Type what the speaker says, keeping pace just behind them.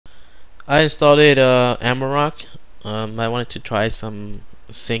I installed it Amarok. I wanted to try some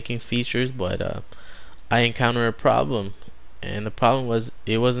syncing features, but I encountered a problem, and the problem was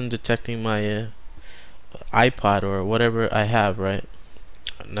it wasn't detecting my iPod or whatever I have. Right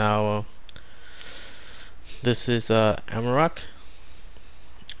now, this is Amarok,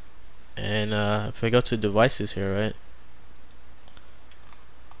 and if I go to devices here, right,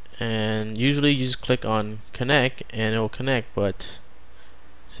 and usually you just click on connect and it will connect, but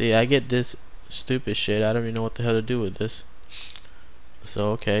see, I get this stupid shit. I don't even know what the hell to do with this.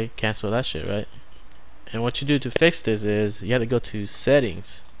 So okay, cancel that shit, right? And what you do to fix this is you have to go to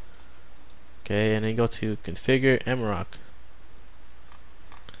settings, okay, and then go to configure Amarok,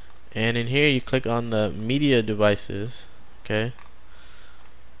 and in here you click on the media devices, okay,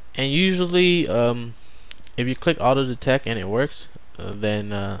 and usually if you click auto detect and it works,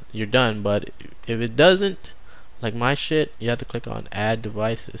 then you're done. But if it doesn't, like my shit, you have to click on add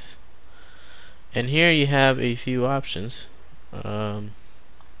devices, and here you have a few options.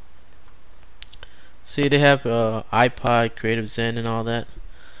 See, they have iPod, Creative Zen, and all that.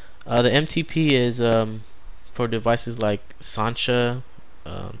 The MTP is for devices like Sancha.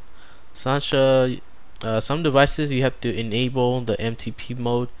 Um, Sancha. Some devices you have to enable the MTP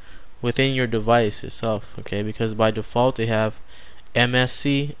mode within your device itself, okay? Because by default they have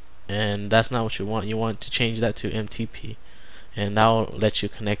MSC, and that's not what you want. You want to change that to MTP, and that will let you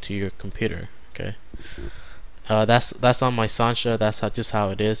connect to your computer, okay? That's on my Sancha. That's just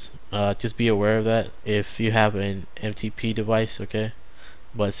how it is. Just be aware of that if you have an MTP device, okay?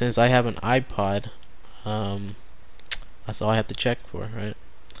 But since I have an iPod, um, that's all I have to check for, right?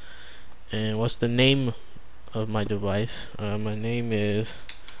 And what's the name of my device? My name is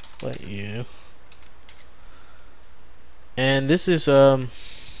let you. And this is see,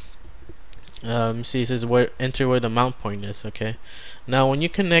 it says enter where the mount point is, okay? Now when you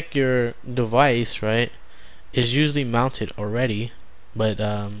connect your device, right, it's usually mounted already, but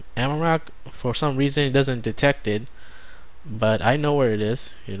Amarok, for some reason, it doesn't detect it. But I know where it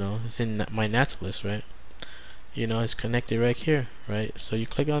is, you know, it's in my NATS list, right? You know, it's connected right here, right? So you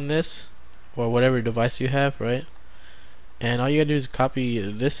click on this or whatever device you have, right? And all you gotta do is copy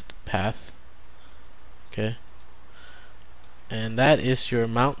this path, okay? And that is your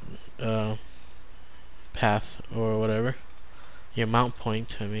mount path or whatever, your mount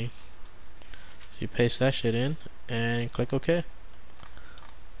point, I mean. So you paste that shit in and click OK.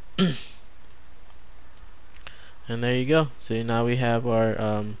 And there you go. See, now we have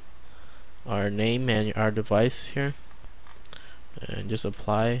our name and our device here, and just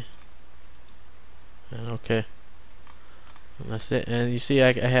apply and OK, and that's it. And you see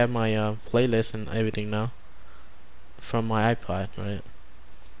I have my playlist and everything now from my iPod, right?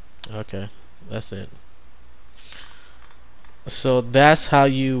 Okay, that's it. So that's how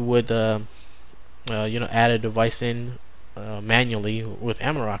you would you know, add a device in manually with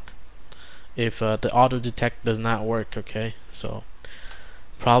Amarok if the auto detect does not work, okay? So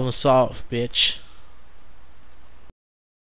problem solved, bitch.